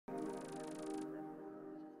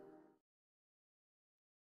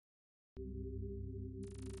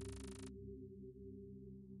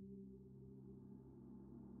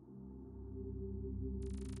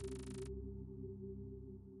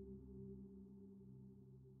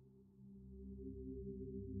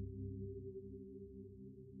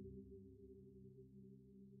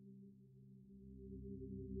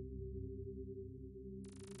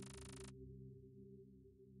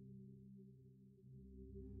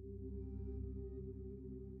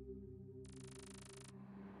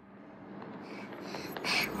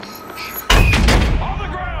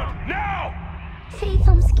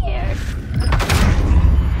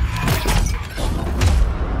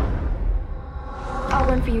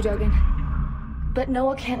Dogan. But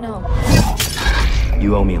Noah can't know.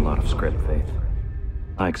 You owe me a lot of script, Faith.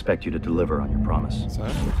 I expect you to deliver on your promise. Så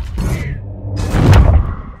här.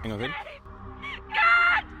 En gång till.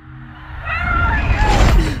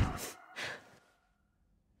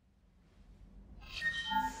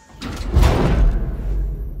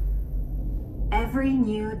 Every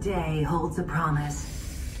new day holds a promise.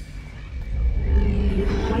 You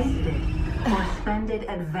can waste it or spend it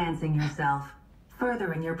advancing yourself,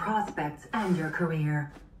 furthering your prospects and your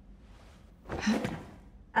career.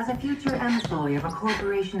 As a future employee of a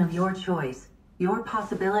corporation of your choice, your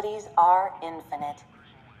possibilities are infinite.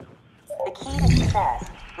 The key to success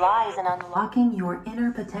lies in unlocking your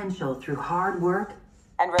inner potential through hard work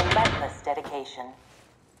and relentless dedication.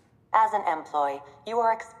 As an employee, you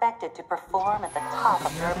are expected to perform at the top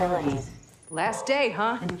of your abilities. Last day,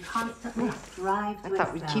 huh? And constantly strive to I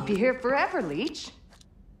thought we'd keep you here forever, Leech.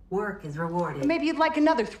 Work is rewarded. Maybe you'd like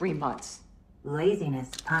another 3 months. Laziness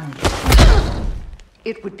punished.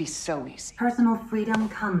 It would be so easy. Personal freedom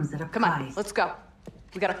comes at a Come price. on, let's go.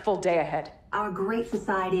 We got a full day ahead. Our great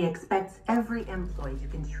society expects every employee to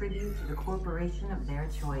contribute to the corporation of their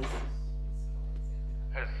choice.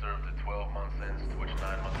 Has served a 12-month sentence, to which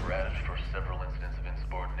 9 months were added for several incidents of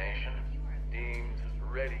insubordination. Deemed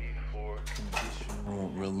ready for conditional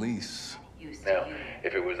release. Now,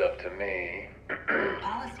 if it was up to me...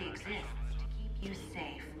 Policy exists to keep you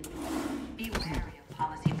safe. Be wary of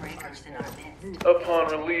policy breakers in our midst. Upon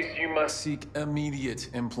release, you must... Seek immediate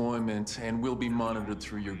employment and will be monitored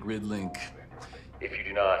through your grid link. If you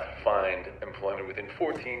do not find employment within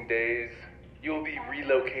 14 days, you'll be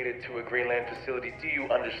relocated to a Greenland facility. Do you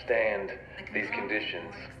understand these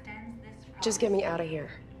conditions? Just get me out of here.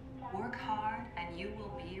 Work hard and you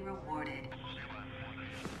will be rewarded.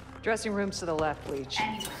 Dressing rooms to the left, Leech.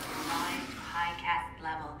 And you will rise to high caste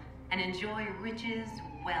level and enjoy riches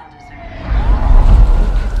well deserved.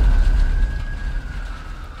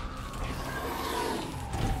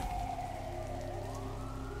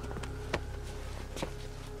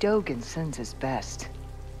 Dogan sends his best.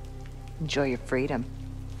 Enjoy your freedom.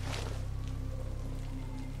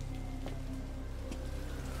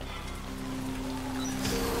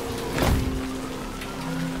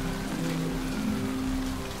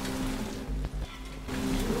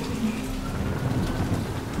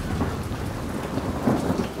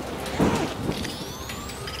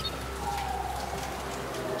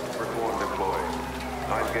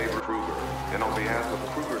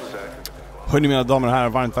 Hörni mina damer och herrar,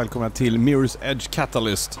 varmt välkomna till Mirror's Edge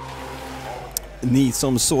Catalyst. Ni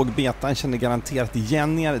som såg betan känner garanterat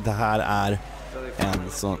igen er. Det här är en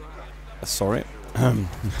sån... Sorry.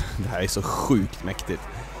 Det här är så sjukt mäktigt.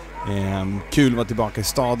 Kul att vara tillbaka i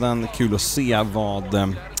staden. Kul att se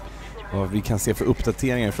vad vi kan se för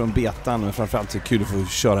uppdateringar från betan. Men framförallt så är det kul att få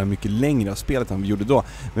köra mycket längre av spelet än vi gjorde då.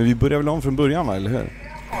 Men vi börjar väl om från början, va? Eller hur?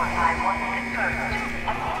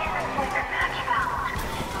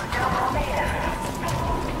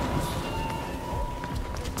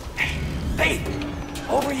 Hey,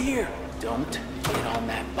 over here. Don't get on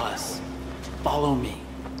that bus. Follow me.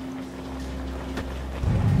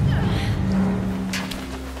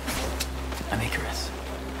 I'm Icarus.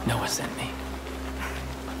 Noah sent me.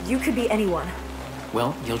 You could be anyone.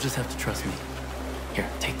 Well, you'll just have to trust me. Here,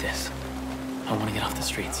 take this. I want to get off the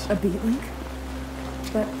streets. A beat link?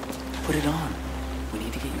 But... Put it on. We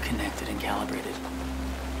need to get you connected and calibrated.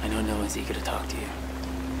 I know Noah's eager to talk to you.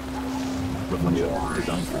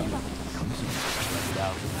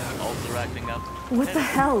 What the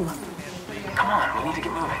hell? Come on, we need to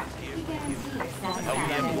get moving.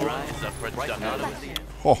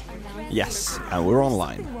 Oh, yes, and we're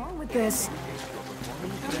online. What's wrong with this?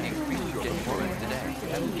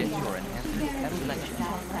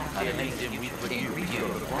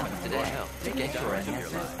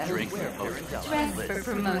 Dress for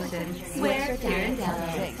promotion. Swear here in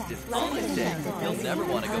Delta. You'll never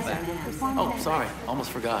want to go back. Oh, sorry.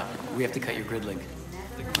 Almost forgot. We have to cut your grid link.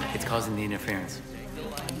 It's causing the interference.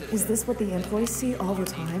 Is this what the employees see all the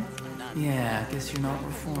time? Yeah, I guess you're not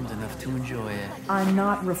reformed enough to enjoy it. I'm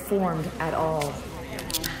not reformed at all.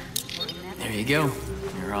 There There you go.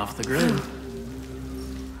 You're off the grid.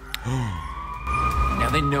 Now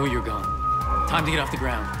they know you're gone. Time to get off the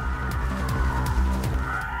ground.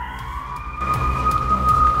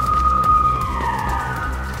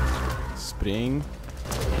 Spring.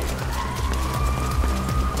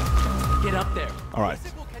 Get up there. All right.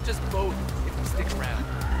 We'll catch us both if we stick around.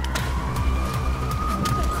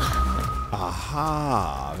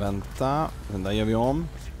 Aha, vänta. Den där gör vi om.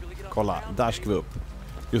 Kolla, där ska vi upp.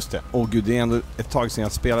 Just det. Åh gud, det är ändå ett tag sedan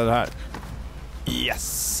jag spelade det här.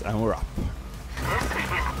 Yes, and we're up.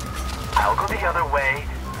 I'll go the other way.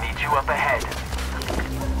 Meet you up ahead.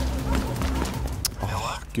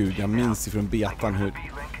 Åh gud, jag minns ifrån betan hur...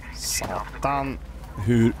 Satan.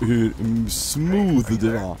 Hur smooth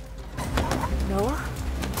det var. Noah?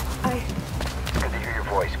 Good to hear your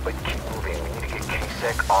voice, but keep moving. We need to get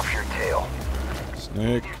K-Sec off your tail.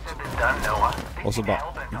 Snyggt. Done, Noah. Och så bara,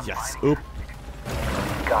 yes, upp.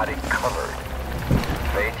 Got it covered.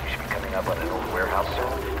 Faith, you should be coming up on an old warehouse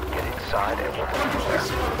soon. Get inside and we'll go from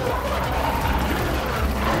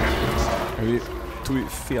there. Vi tog ju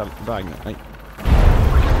fel väg nu. Nej.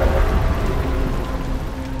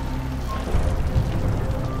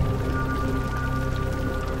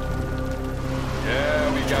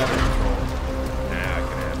 Yeah, we got it. Now I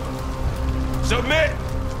can handle it. Submit!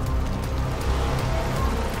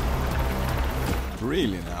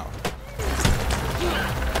 Really now?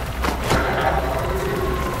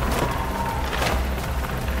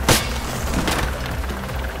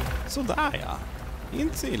 Sådär ja.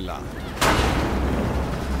 Inte så illa.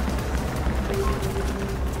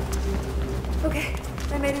 Okay,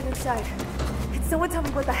 I made it inside. Can someone tell me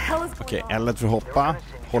what the hell is going Okej, on? L1 för hoppa.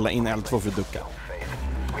 Hålla in L2 för ducka.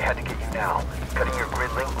 We had to get you now. Cutting your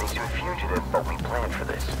grid link makes you a fugitive, but we planned for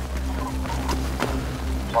this.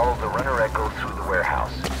 Follow the runner echo through the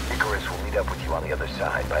warehouse. Icarus will meet up with you on the other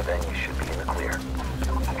side. By then you should be in the clear.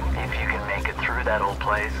 If you can make it through that old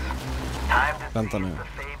place. Time to Vänta nu.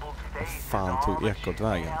 Vad fan tog ekot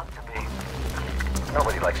vägen?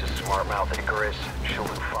 Nobody likes a smart mouth Icarus. She'll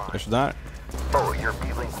do fine. Gör sådär. Oh, your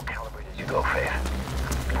B-link will calibrate as you go, Faith.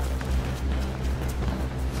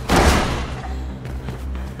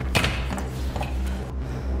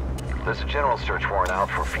 There's a general search warrant out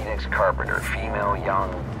for Phoenix Carpenter, female, young,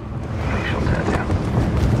 facial tattoo.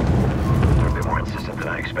 They're a bit more insistent than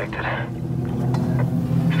I expected.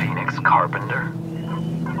 Phoenix Carpenter?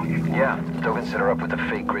 Yeah, Dogan set her up with a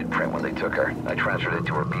fake grid print when they took her. I transferred it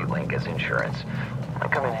to her B-link as insurance.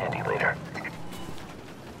 Might come in handy later.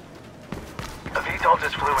 The VTOL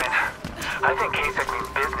just flew in. I think K-Sec means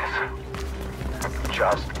business.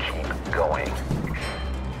 Just keep going.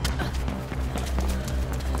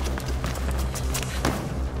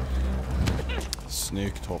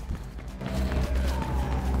 Snyggt hopp.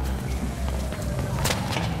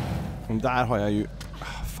 Och där har jag ju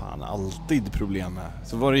fan alltid problem med.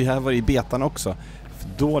 Så var det här var i betan också. För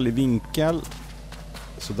dålig vinkel.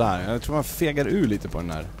 Sådär. Jag tror man fegar ur lite på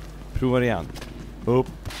den här. Provar igen. Upp.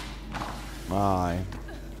 Nej.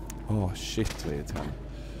 Åh shit vad irriterande.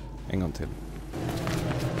 En gång till.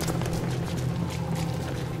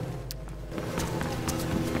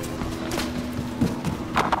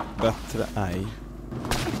 Bättre ej.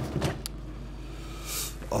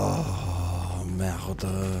 Åh,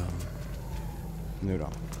 merde. Nu då.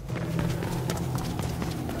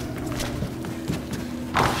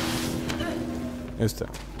 Just det.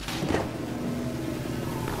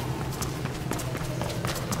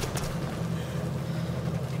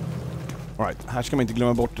 All right, här ska man inte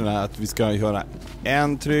glömma bort den här att vi ska göra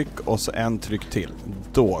en tryck och så en tryck till.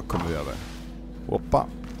 Då kommer vi över. Hoppa.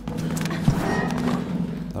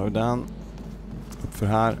 Där har vi den. Upp för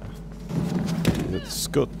här. Ett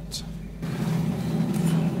skutt.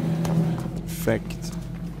 Perfekt.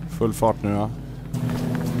 Full fart nu då.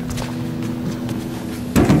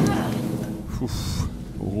 Uff.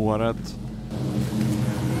 Håret.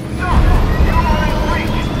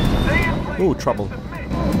 Oh, trouble.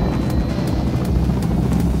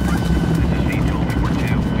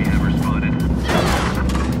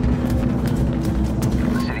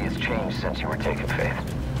 Since you were taken, Faith.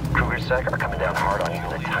 Kruger's are coming down hard on you in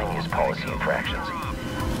the tiniest policy infractions.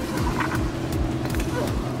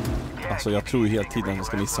 Alltså jag tror ju hela tiden att jag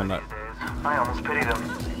ska missa den där. I almost pity them.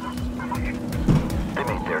 They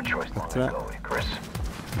made their choice long ago, Chris.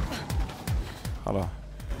 Hallå.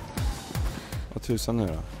 Vad tusan nu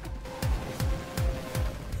då?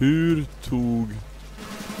 Hur tog...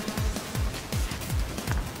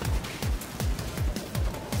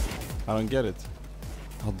 I don't get it.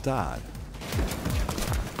 Ja, där.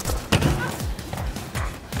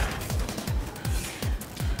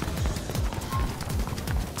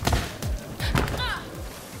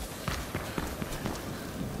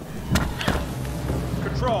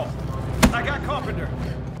 control. I got Carpenter.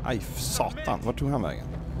 Aj, satan. Vart tog han vägen?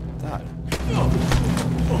 Där.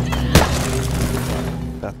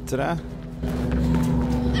 Bättre.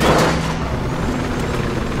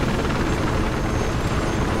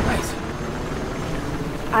 Nice.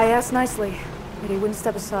 I asked nicely, but he wouldn't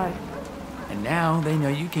step aside. And now they know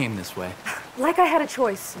you came this way. Like I had a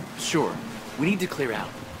choice. Sure. We need to clear out.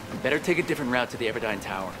 Better take a different route to the Everdine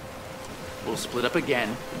Tower. We'll split up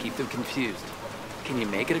again, keep them confused. Can you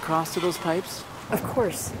make it across to those pipes? Of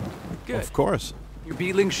course. Good. Of course. Your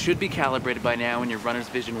B-Link should be calibrated by now and your runner's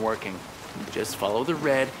vision working. Just follow the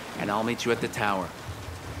red and I'll meet you at the tower.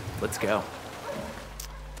 Let's go.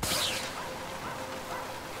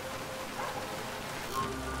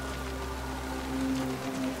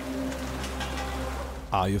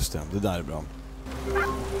 Ah, just det. Det där är bra.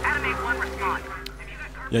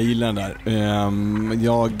 Jag gillar den där.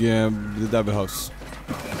 Det där behövs.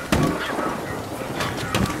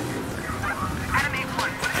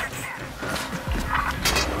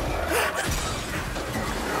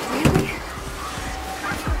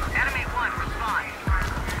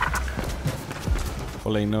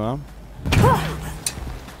 Hålla inne, va?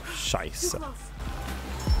 Scheisse.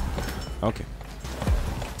 Okej.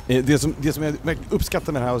 Det som jag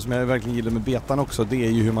uppskattar med det här och som jag verkligen gillar med betan också, det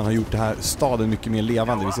är ju hur man har gjort det här staden mycket mer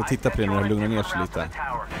levande. Vi ska titta på det när det lugnar ner sig lite.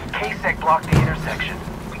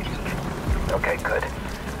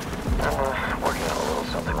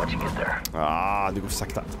 Ah, det går för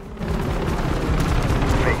sakta.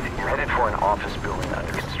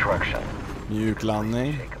 Mjuk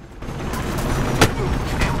landning.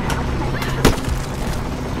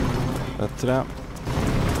 Bättre.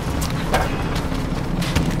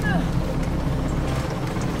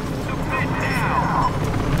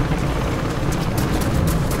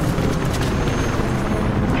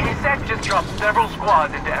 Just dropped several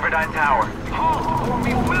squads into Everdine Tower. Oh, or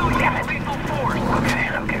we will use lethal force.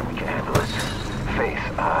 Okay, we can handle this. Faith,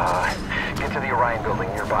 get to the Orion building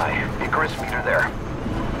nearby. Icarus, meet her there.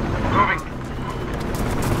 Moving.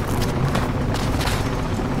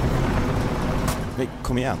 Nej,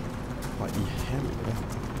 kom igen. Vad i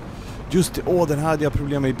helvete. Just det, den här hade jag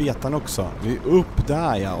problem med i betan också. Vi är upp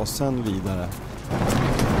där, ja, och sen vidare.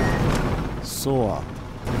 Så.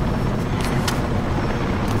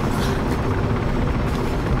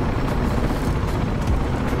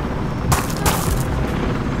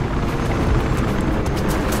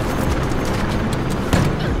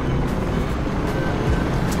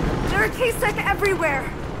 Everywhere.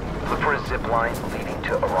 Look for a zip line leading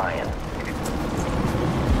to Orion.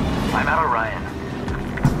 I'm at Orion.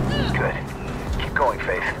 Good. Keep going,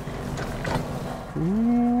 Faith.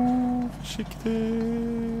 Ooh, försiktigt.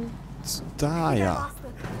 Där, ja.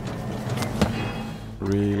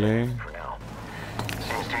 Really? For now.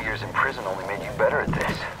 Seems 2 years in prison only made you better at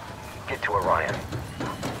this. Get to Orion.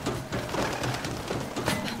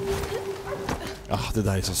 Ah, det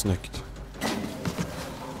där är så snyggt.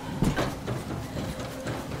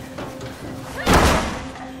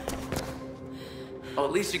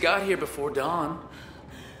 At least you got here before dawn.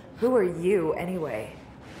 Who are you, anyway?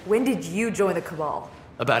 When did you join the Cabal?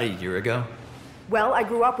 About a year ago. Well, I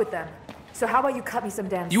grew up with them. So how about you cut me some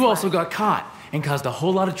damn slack? You also got caught and caused a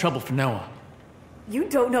whole lot of trouble for Noah. You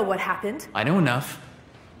don't know what happened. I know enough.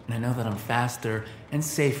 And I know that I'm faster and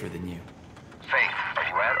safer than you. Faith, are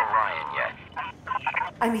you at Orion yet?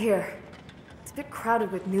 I'm here. It's a bit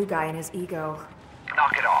crowded with new guy and his ego.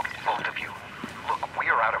 Knock it off, both of you. Look, we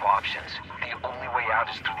are out of options. The only way out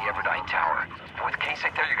is through the Everdine Tower. And with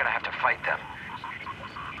Kasek there, you're gonna have to fight them.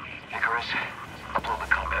 Icarus, upload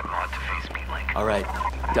the combat mod to Faith's Speedlink. Alright,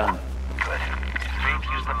 done. Good. Faith,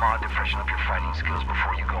 use the mod to freshen up your fighting skills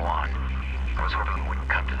before you go on. I was hoping it wouldn't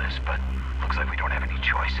come to this, but looks like we don't have any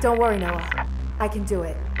choice. Don't worry, Noah. I can do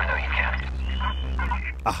it. I know you can.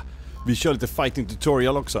 Vi kör lite fighting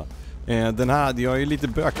tutorial också. Den här hade jag ju lite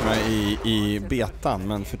bök med i betan,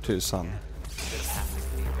 men för tusan.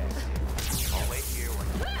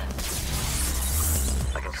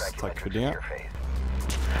 Tack för det.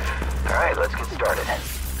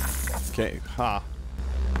 Okej, ha.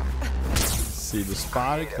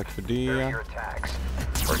 Sidospark, tack för det.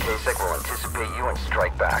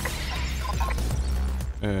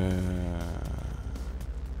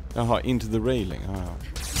 Jaha, into the railing.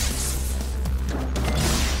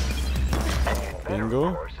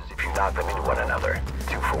 Bingo.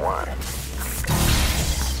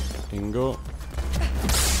 Bingo.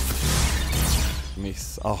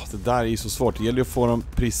 Miss. Det där är ju så svårt. Det gäller ju att få dem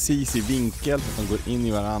precis i vinkel så att de går in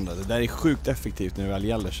i varandra. Det där är sjukt effektivt när det väl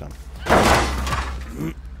gäller sen.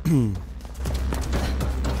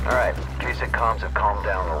 Alright, Kasek comms have calmed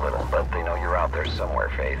down a little, but they know you're out there somewhere,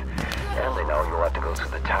 Faith. And they know you'll have to go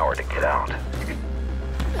through the tower to get out.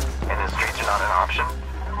 And the streets are not an option?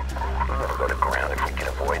 We'll never go to ground if we can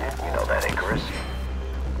avoid it. You know that, Icarus?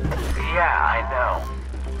 Yeah, I know.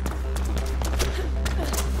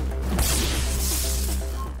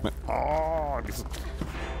 Men det är så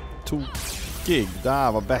tokig.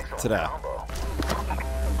 Där var bättre.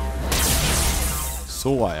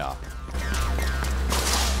 Så ja.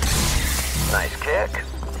 Nice kick.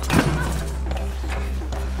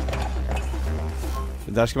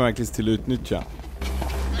 Det där ska man verkligen till utnyttja.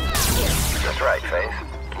 That's right, Faith.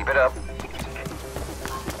 Keep it up.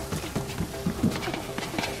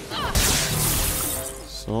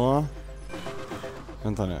 Så.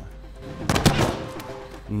 Vänta nu.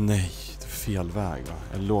 Nej, det är fel väg va?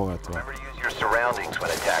 Jag lovar att det var.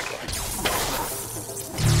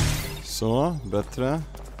 Så, bättre.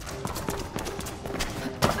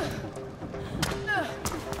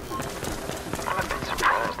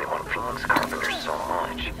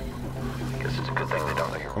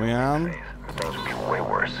 Kom igen.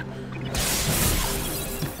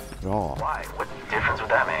 Bra.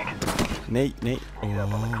 Nej, nej.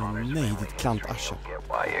 Nej, ditt klantarsche.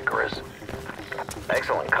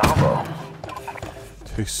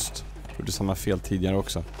 Tyst. Jag gjorde samma fel tidigare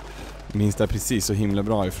också. Minns det precis så himla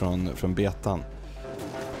bra från betan.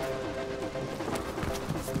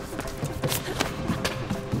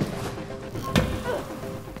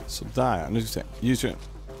 Sådär, nu ska vi se.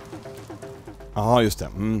 Jaha, just det.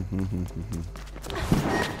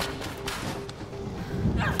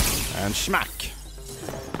 And smack.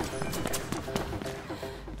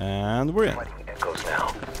 And we're in. But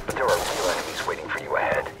there are real enemies waiting for you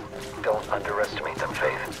ahead. Don't underestimate them,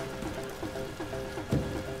 Faith.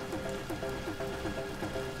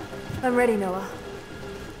 I'm ready, Noah.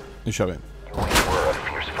 Nu kör vi. You were a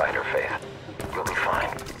fierce fighter, Faith. You'll be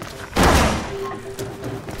fine.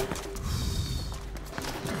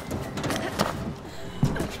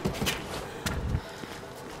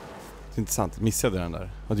 Det är intressant. Missade den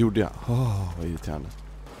där. Vad gjorde jag? Vad irriterande.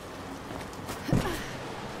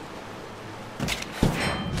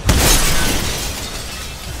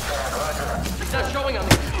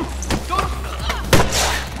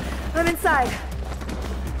 I'm inside.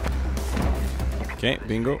 Okej,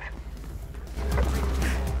 bingo.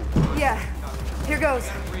 Yeah, here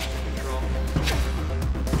goes.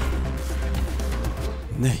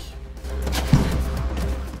 Nej.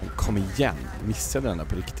 Kom igen. Missade den där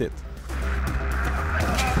på riktigt.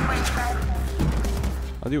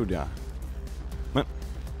 Ja, det gjorde jag. Men...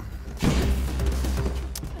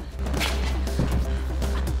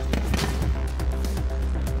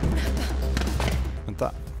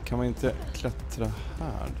 Vänta. Kan man inte klättra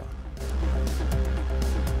här då?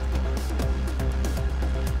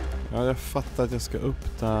 Ja, jag fattar att jag ska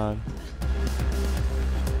upp där.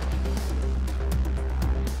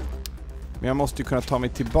 Men jag måste ju kunna ta mig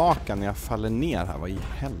tillbaka när jag faller ner här. Vad i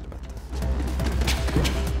helvete?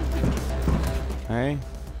 Nej.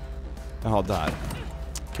 Jaha, där.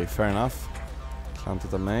 Okej, fair enough.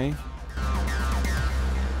 Klantigt av mig.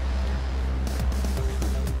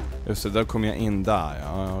 Just det, där kommer jag in där.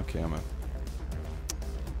 Ja, okej, men.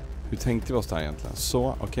 Hur tänkte vi oss där egentligen?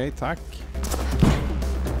 Så, okej, tack.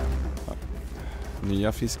 Ja.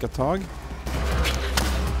 Nya friska tag.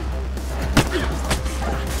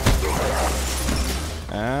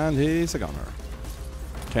 And he's a gunner.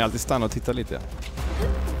 Kan jag alltid stanna och titta lite?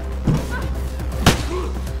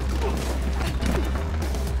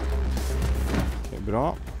 Okej,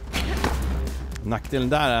 bra. Nackdelen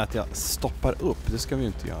där är att jag stoppar upp. Det ska vi ju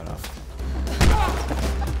inte göra.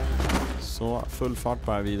 Så, full fart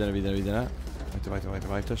bara vidare.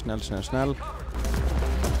 Weiter. Snäll.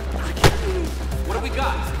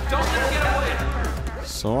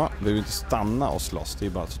 Så, vi vill inte stanna och slåss. Det är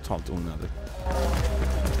bara totalt onödigt.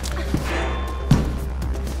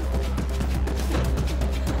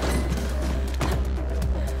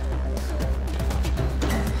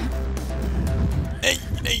 Nej.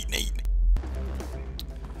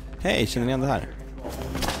 Hej, känner ni igen det här?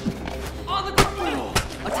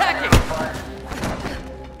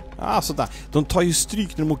 Ah, sådär. De tar ju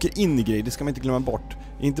stryk när de åker in i grejer. Det ska man inte glömma bort.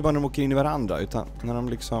 Inte bara när de åker in i varandra, utan när de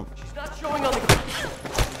liksom...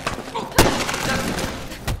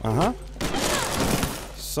 Aha.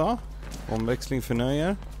 Så. Omväxling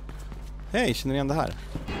förnöjer. Hej, känner ni igen det här?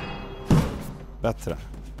 Bättre.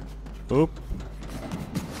 Upp.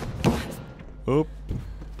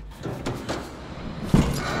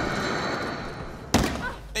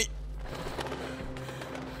 Nej.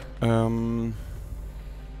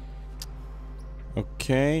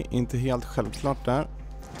 Okej, inte helt självklart där.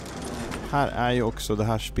 här är ju också det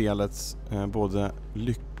här spelets både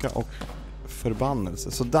lycka och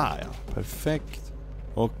förbannelse. Så där ja, perfekt.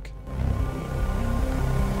 Och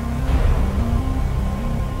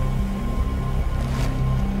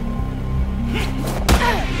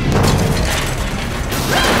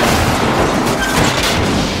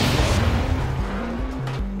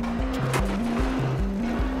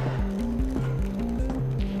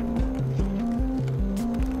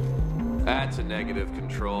That's a negative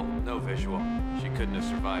control. No visual. She couldn't have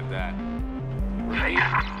survived that.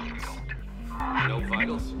 No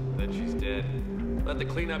vitals? Then she's dead. Let the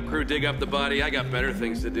cleanup crew dig up the body. I got better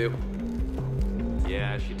things to do.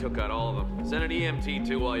 Yeah, she took out all of them. Send an EMT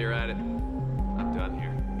too while you're at it. I'm done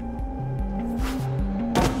here.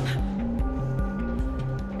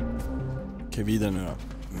 Okej, vidare nu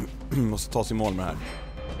då. Måste ta sig i mål med det här.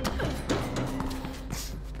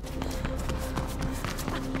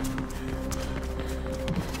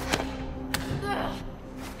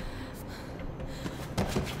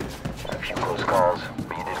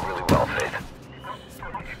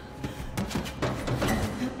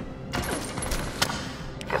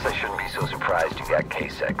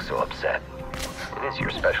 So upset. It is your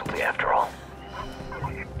specialty after all.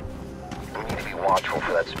 We need to be watchful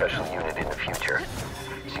for that special unit in the future.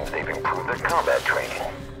 Seems they've improved their combat training.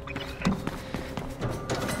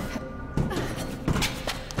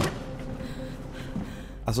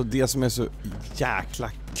 Alltså det som är så jäkla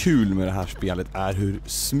kul med det här spelet är hur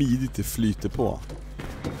smidigt det flyter på. Oh,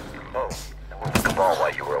 I moved the cabal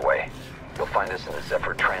while you were away. You'll find us in the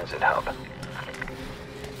Zephyr transit hub.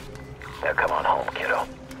 Now come on home, kiddo.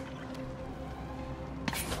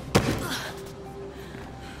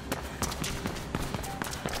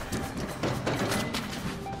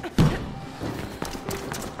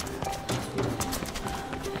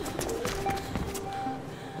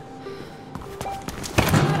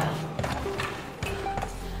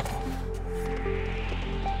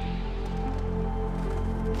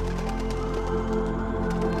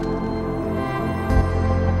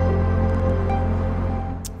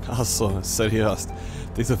 Alltså, seriöst.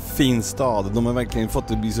 Det är så fin stad. De har verkligen fått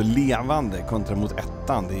det att bli så levande kontra mot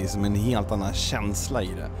ettan. Det är som en helt annan känsla i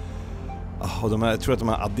det. Och jag tror att de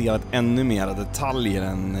har adderat ännu mer detaljer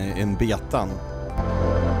än betan.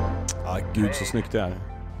 Gud så snyggt det är.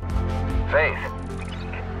 Faith,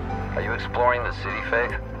 are you exploring the city,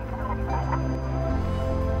 Faith?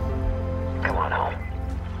 Come on home.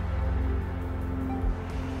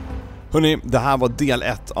 Hörrni, det här var del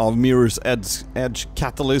 1 av Mirror's Edge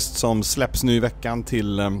Catalyst som släpps nu i veckan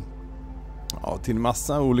till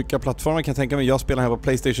massa olika plattformar kan jag tänka mig. Jag spelar här på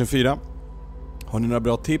PlayStation 4. Har ni några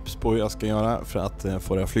bra tips på hur jag ska göra för att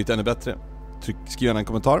få det att flyta ännu bättre? Skriv gärna en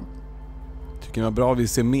kommentar. Tycker ni var bra, vi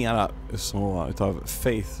ser mera så utav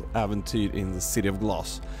Faith äventyr in the City of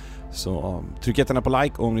Glass. Så tryck gärna på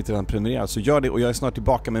like och om ni inte redan prenumererar så gör det och jag är snart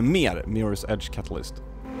tillbaka med mer Mirror's Edge Catalyst.